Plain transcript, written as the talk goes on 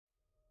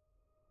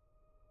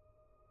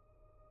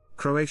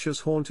Croatia's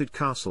haunted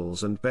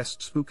castles and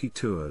best spooky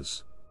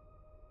tours.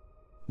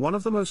 One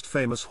of the most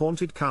famous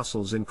haunted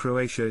castles in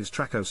Croatia is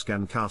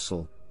Trakošćan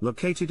Castle,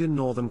 located in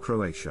northern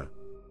Croatia.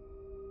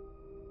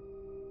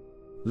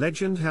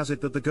 Legend has it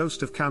that the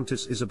ghost of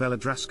Countess Isabella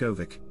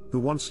Draskovic, who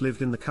once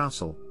lived in the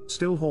castle,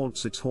 still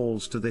haunts its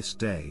halls to this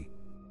day.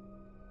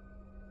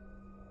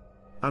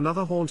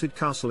 Another haunted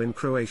castle in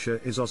Croatia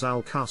is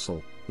Ozal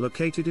Castle,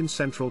 located in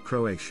central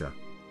Croatia.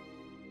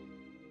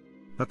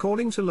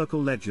 According to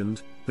local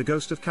legend, the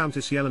ghost of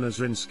Countess Jelena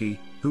Zrinski,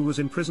 who was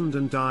imprisoned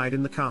and died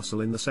in the castle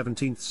in the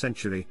 17th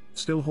century,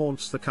 still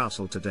haunts the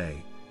castle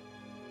today.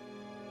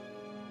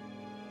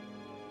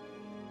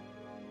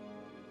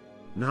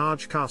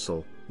 Naj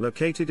Castle,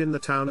 located in the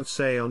town of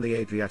Say on the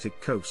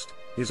Adriatic coast,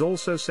 is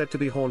also said to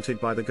be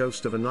haunted by the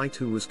ghost of a knight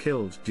who was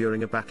killed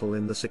during a battle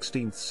in the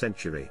 16th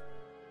century.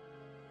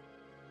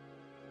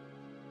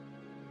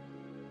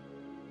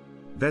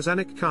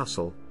 Vezanik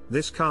Castle.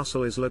 This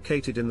castle is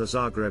located in the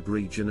Zagreb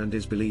region and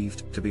is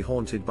believed to be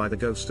haunted by the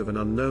ghost of an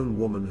unknown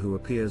woman who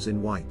appears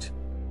in white.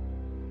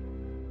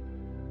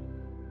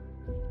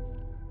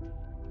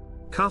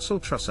 Castle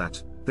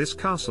Trusat. This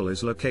castle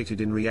is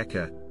located in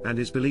Rijeka, and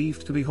is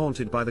believed to be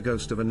haunted by the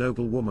ghost of a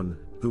noble woman,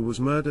 who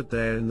was murdered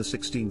there in the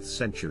 16th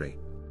century.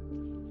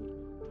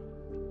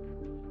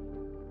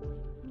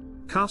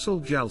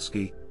 Castle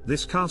Jalski.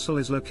 This castle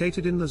is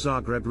located in the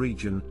Zagreb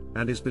region,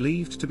 and is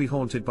believed to be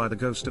haunted by the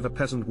ghost of a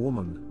peasant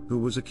woman, who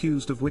was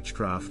accused of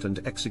witchcraft and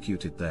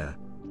executed there.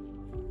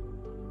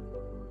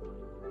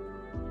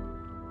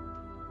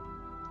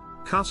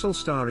 Castle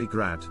Stari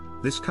Grad.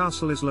 This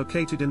castle is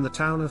located in the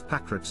town of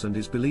Pakrac and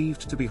is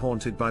believed to be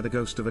haunted by the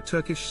ghost of a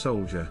Turkish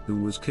soldier who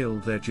was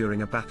killed there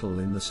during a battle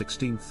in the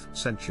 16th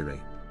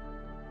century.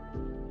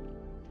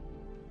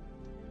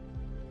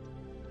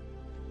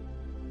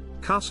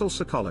 Castle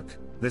Sokolac.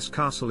 This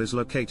castle is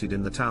located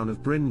in the town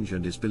of Brinj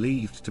and is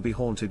believed to be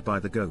haunted by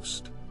the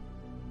ghost.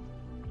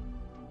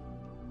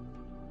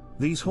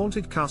 These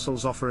haunted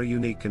castles offer a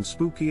unique and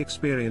spooky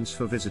experience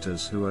for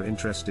visitors who are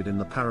interested in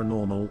the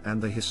paranormal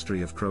and the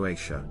history of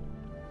Croatia.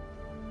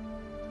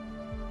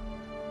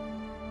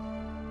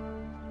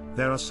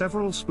 There are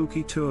several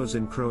spooky tours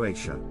in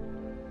Croatia.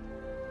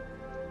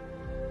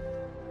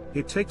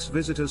 It takes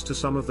visitors to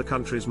some of the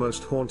country's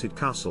most haunted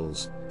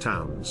castles,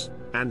 towns,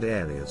 and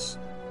areas.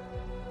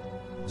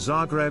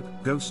 Zagreb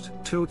Ghost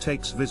Tour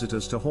takes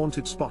visitors to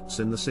haunted spots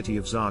in the city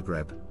of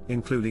Zagreb,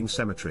 including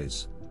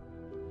cemeteries,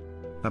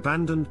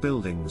 abandoned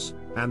buildings,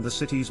 and the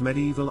city's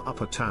medieval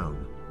upper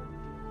town.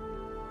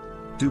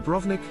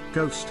 Dubrovnik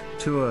Ghost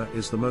Tour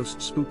is the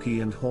most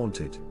spooky and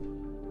haunted,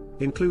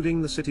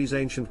 including the city's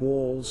ancient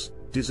walls,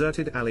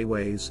 deserted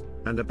alleyways,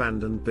 and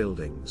abandoned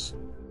buildings.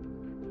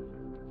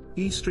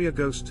 Istria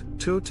Ghost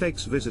Tour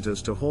takes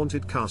visitors to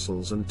haunted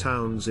castles and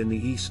towns in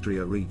the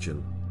Istria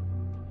region.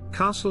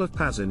 Castle of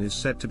Pazin is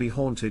said to be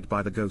haunted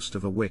by the ghost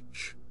of a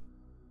witch.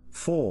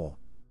 4.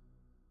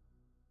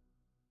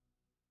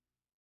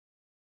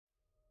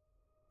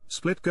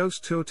 Split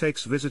Ghost Tour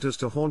takes visitors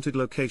to haunted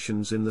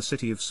locations in the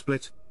city of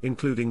Split,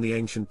 including the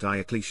ancient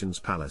Diocletian's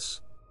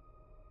Palace.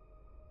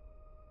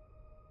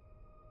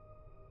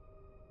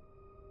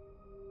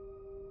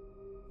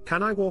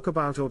 Can I walk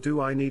about or do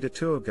I need a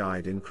tour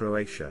guide in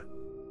Croatia?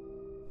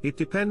 It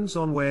depends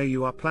on where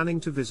you are planning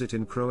to visit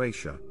in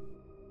Croatia.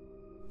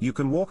 You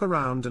can walk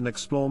around and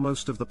explore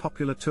most of the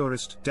popular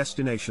tourist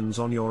destinations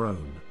on your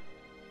own.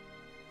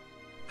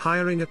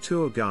 Hiring a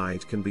tour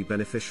guide can be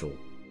beneficial.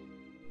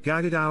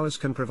 Guided hours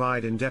can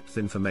provide in-depth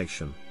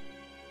information.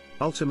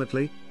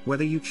 Ultimately,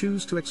 whether you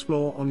choose to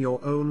explore on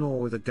your own or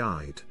with a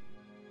guide.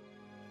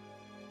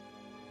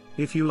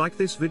 If you like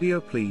this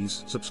video,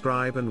 please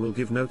subscribe and we'll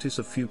give notice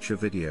of future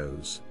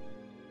videos.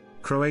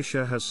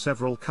 Croatia has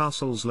several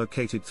castles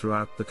located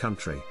throughout the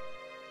country.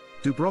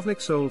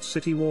 Dubrovnik's old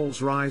city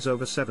walls rise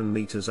over 7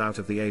 meters out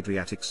of the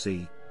Adriatic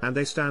Sea, and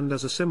they stand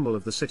as a symbol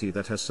of the city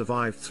that has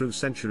survived through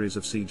centuries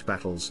of siege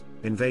battles,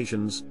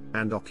 invasions,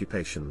 and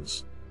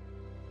occupations.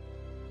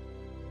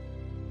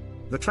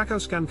 The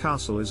Trakošćan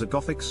Castle is a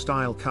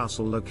Gothic-style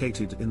castle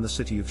located in the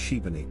city of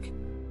Šibenik.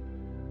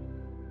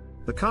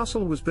 The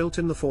castle was built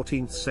in the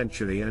 14th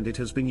century and it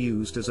has been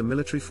used as a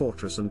military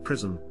fortress and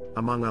prison,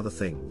 among other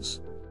things.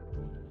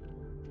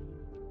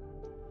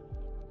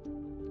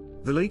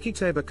 Veliki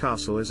Table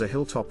Castle is a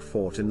hilltop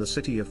fort in the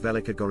city of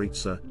Velika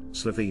Gorica,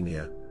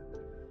 Slovenia.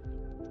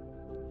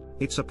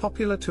 It's a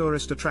popular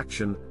tourist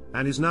attraction,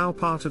 and is now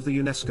part of the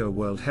UNESCO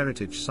World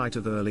Heritage Site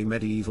of Early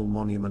Medieval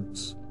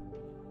Monuments.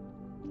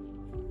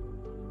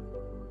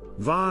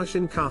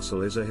 Varaždin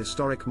Castle is a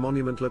historic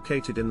monument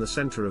located in the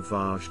center of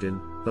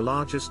Varaždin, the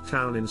largest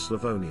town in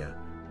Slavonia.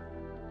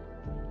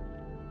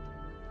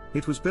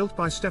 It was built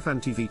by Stefan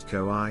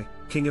Tvitko I,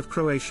 King of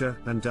Croatia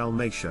and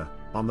Dalmatia,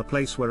 on the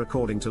place where,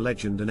 according to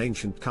legend, an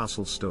ancient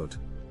castle stood.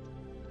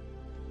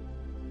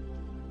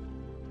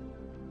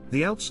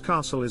 The Eltz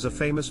Castle is a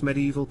famous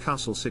medieval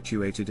castle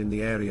situated in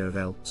the area of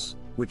Eltz,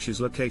 which is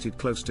located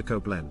close to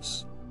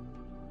Koblenz.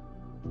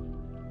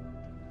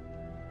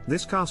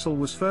 This castle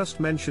was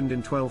first mentioned in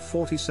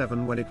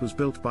 1247 when it was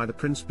built by the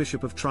Prince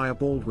Bishop of Trier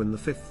Baldwin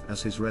V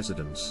as his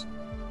residence.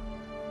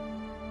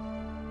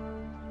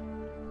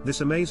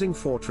 This amazing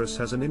fortress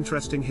has an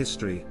interesting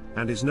history,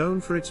 and is known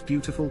for its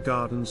beautiful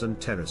gardens and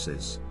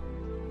terraces.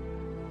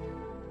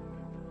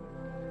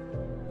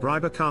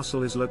 Briba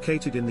Castle is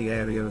located in the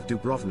area of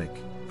Dubrovnik,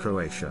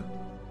 Croatia.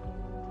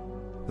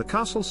 The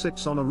castle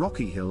sits on a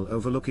rocky hill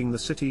overlooking the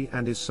city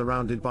and is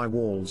surrounded by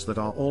walls that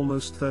are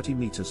almost 30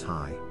 meters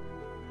high.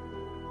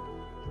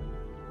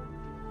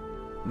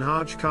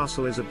 Naj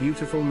Castle is a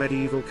beautiful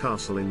medieval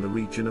castle in the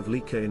region of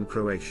Lika in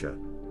Croatia.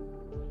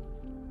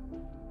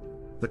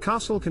 The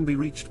castle can be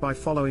reached by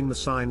following the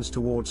signs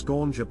towards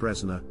Gornja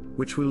Brezna,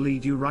 which will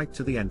lead you right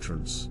to the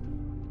entrance.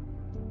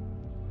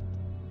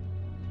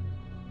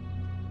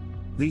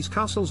 These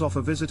castles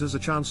offer visitors a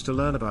chance to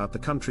learn about the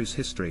country's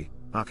history,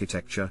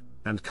 architecture,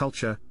 and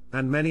culture,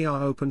 and many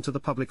are open to the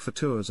public for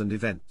tours and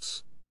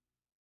events.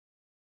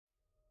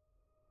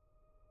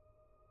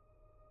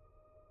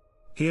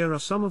 Here are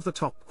some of the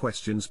top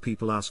questions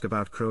people ask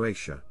about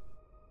Croatia.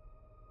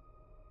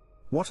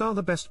 What are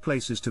the best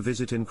places to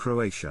visit in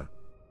Croatia?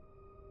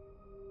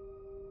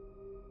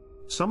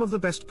 Some of the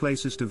best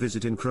places to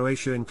visit in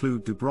Croatia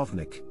include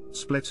Dubrovnik,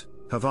 Split,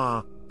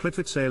 Hvar,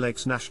 Plitvice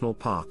Lakes National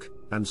Park,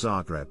 and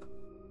Zagreb.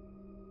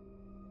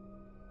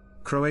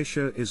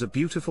 Croatia is a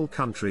beautiful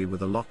country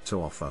with a lot to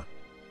offer.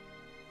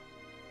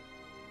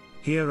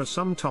 Here are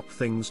some top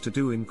things to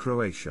do in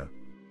Croatia.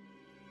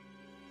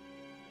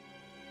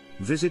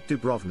 Visit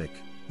Dubrovnik.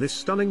 This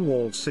stunning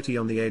walled city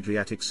on the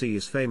Adriatic Sea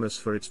is famous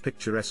for its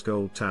picturesque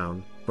old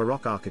town,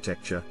 Baroque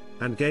architecture,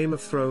 and Game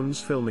of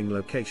Thrones filming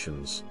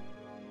locations.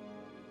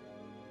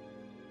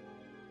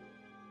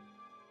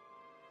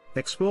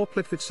 Explore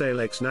Plitvice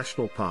Lakes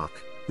National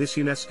Park. This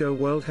UNESCO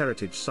World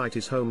Heritage Site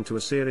is home to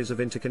a series of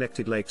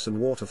interconnected lakes and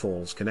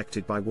waterfalls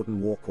connected by wooden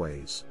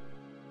walkways.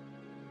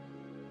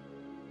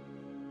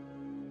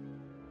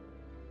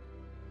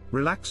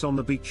 Relax on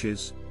the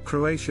beaches.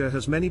 Croatia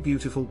has many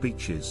beautiful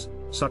beaches,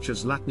 such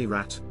as Latni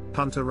Rat,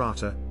 Punta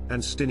Rata,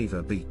 and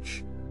Stiniva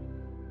Beach.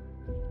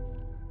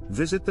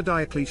 Visit the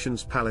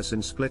Diocletian's Palace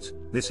in Split.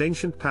 This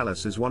ancient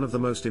palace is one of the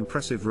most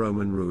impressive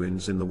Roman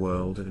ruins in the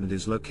world and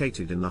is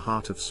located in the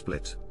heart of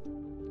Split.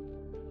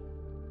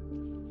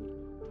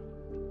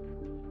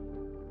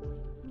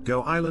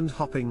 Go island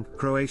hopping.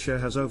 Croatia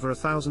has over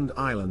 1,000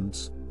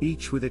 islands,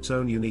 each with its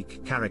own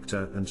unique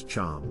character and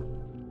charm.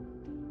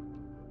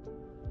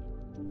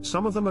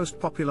 Some of the most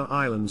popular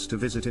islands to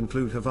visit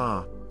include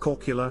Hvar,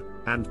 Korčula,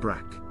 and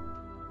Brač.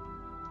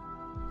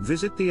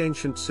 Visit the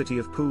ancient city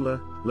of Pula,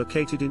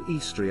 located in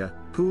Istria.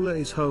 Pula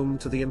is home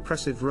to the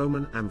impressive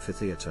Roman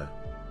amphitheatre,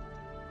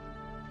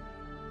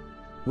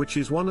 which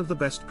is one of the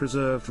best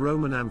preserved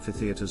Roman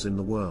amphitheatres in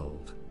the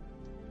world.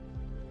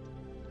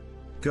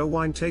 Go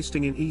wine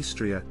tasting in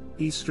Istria.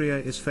 Istria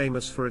is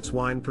famous for its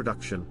wine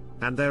production,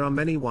 and there are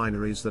many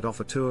wineries that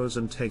offer tours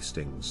and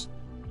tastings.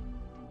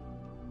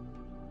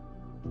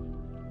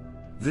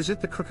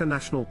 Visit the Krka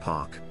National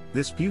Park.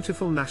 This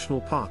beautiful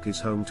national park is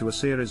home to a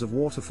series of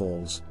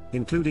waterfalls,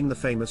 including the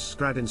famous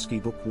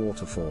Skradinsky Buk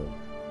waterfall.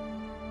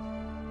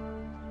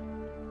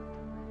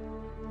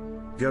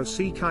 Go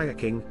sea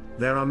kayaking.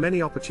 There are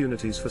many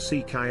opportunities for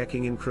sea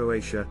kayaking in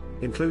Croatia,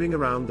 including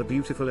around the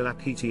beautiful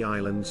Ilapiti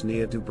Islands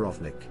near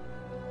Dubrovnik.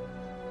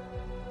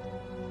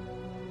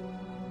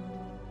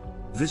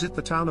 Visit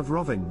the town of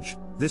Rovinj.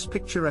 This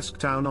picturesque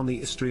town on the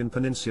Istrian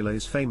Peninsula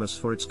is famous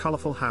for its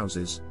colorful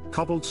houses,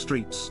 cobbled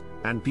streets,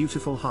 and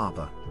beautiful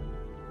harbor.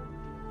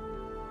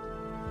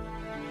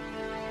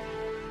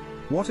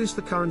 What is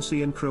the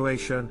currency in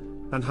Croatia,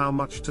 and how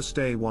much to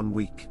stay 1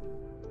 week?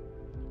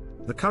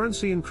 The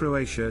currency in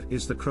Croatia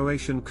is the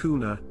Croatian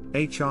kuna,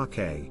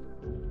 HRK.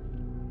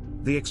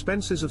 The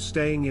expenses of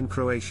staying in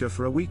Croatia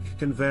for a week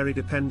can vary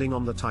depending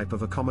on the type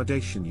of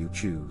accommodation you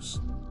choose,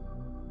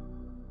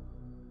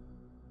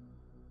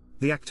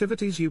 the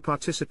activities you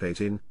participate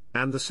in,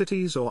 and the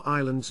cities or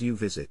islands you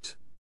visit.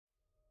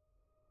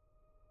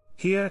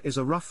 Here is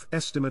a rough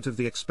estimate of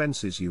the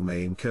expenses you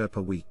may incur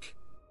per week.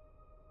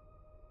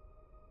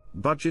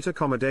 Budget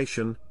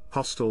accommodation,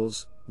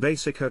 hostels,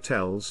 basic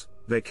hotels,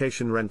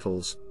 vacation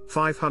rentals,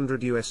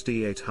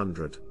 $500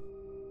 800.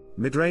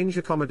 Mid-range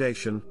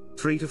accommodation,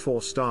 3 to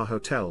 4 star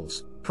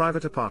hotels,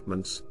 private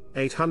apartments,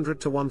 $800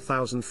 to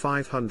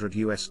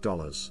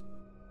 $1,500.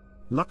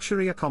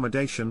 Luxury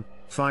accommodation,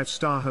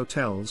 5-star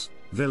hotels,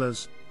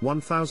 villas,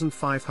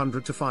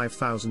 $1,500 to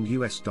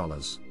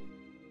 $5,000.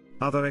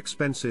 Other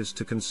expenses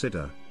to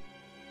consider: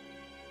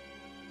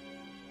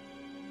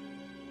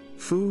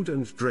 food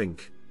and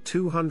drink,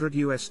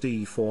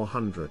 $200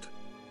 400.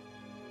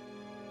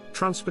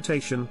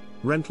 Transportation,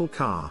 rental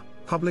car,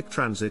 public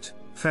transit,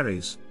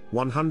 ferries,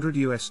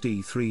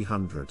 $100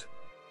 300.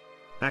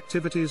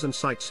 Activities and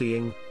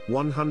sightseeing,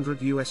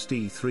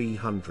 $100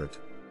 300.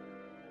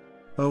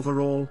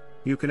 Overall,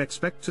 you can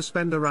expect to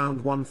spend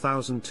around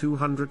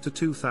 $1,200 to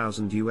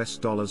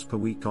 $2,000 per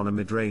week on a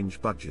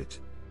mid-range budget.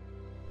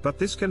 But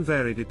this can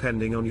vary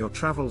depending on your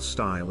travel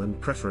style and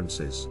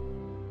preferences.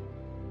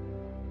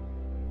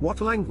 What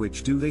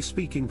language do they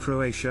speak in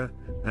Croatia,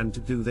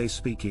 and do they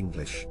speak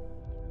English?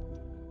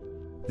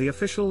 The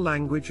official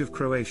language of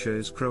Croatia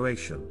is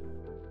Croatian.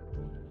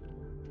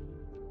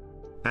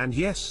 And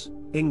yes,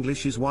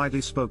 English is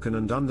widely spoken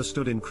and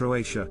understood in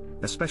Croatia,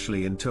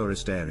 especially in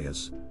tourist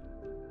areas.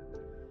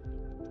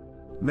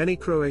 Many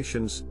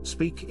Croatians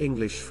speak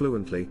English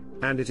fluently,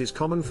 and it is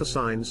common for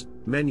signs,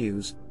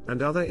 menus,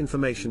 and other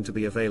information to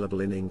be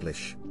available in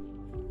English.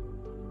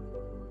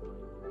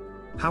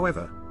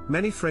 However,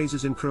 many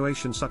phrases in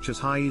Croatian such as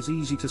hi is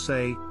easy to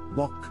say,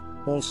 bok,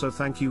 also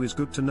thank you is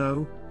good to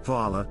know,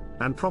 hvala,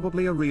 and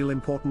probably a real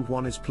important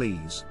one is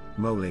please,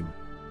 molim.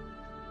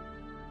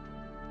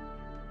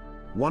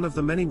 One of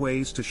the many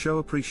ways to show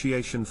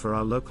appreciation for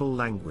our local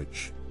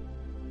language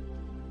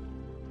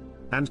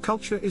and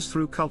culture is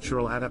through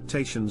cultural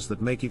adaptations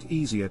that make it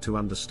easier to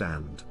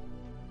understand.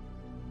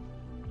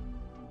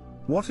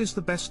 What is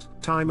the best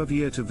time of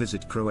year to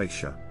visit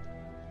Croatia?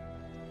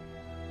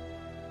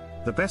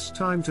 The best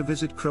time to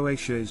visit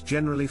Croatia is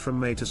generally from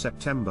May to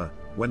September,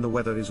 when the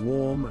weather is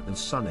warm and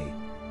sunny.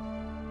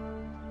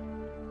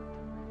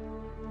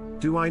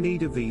 Do I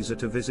need a visa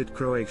to visit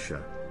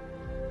Croatia?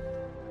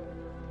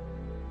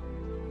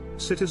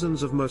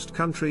 Citizens of most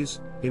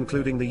countries,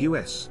 including the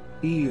US,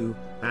 EU,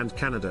 and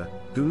Canada,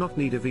 do not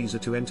need a visa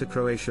to enter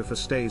Croatia for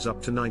stays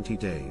up to 90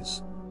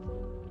 days.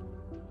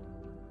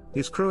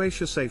 Is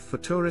Croatia safe for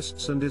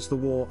tourists and is the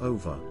war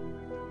over?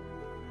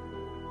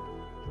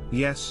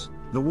 Yes,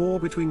 the war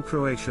between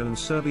Croatia and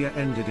Serbia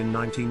ended in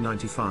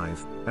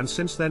 1995, and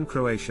since then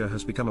Croatia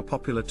has become a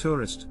popular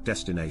tourist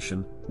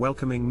destination,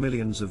 welcoming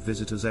millions of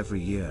visitors every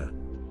year.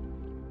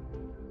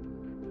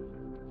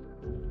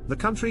 The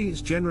country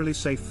is generally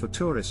safe for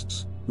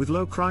tourists, with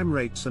low crime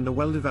rates and a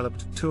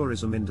well-developed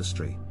tourism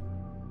industry.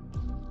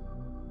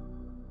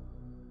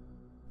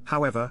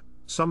 However,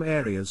 some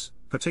areas,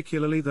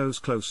 particularly those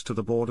close to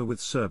the border with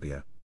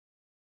Serbia,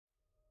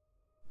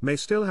 may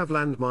still have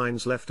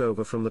landmines left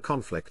over from the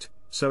conflict,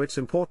 so it's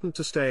important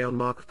to stay on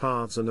marked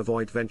paths and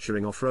avoid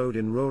venturing off-road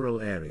in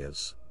rural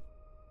areas.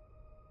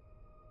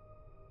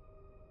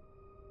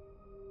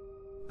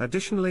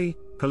 Additionally,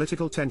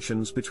 political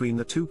tensions between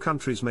the two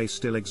countries may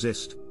still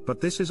exist, but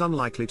this is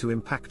unlikely to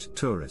impact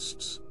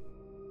tourists.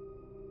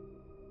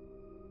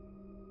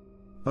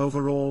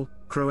 Overall,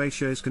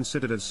 Croatia is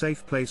considered a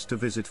safe place to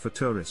visit for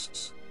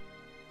tourists.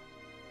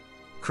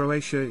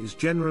 Croatia is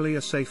generally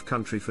a safe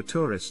country for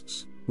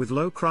tourists, with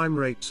low crime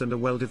rates and a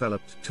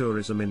well-developed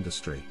tourism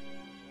industry.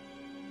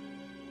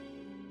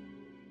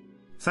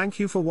 Thank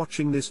you for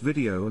watching this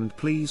video and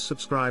please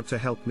subscribe to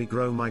help me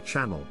grow my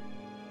channel.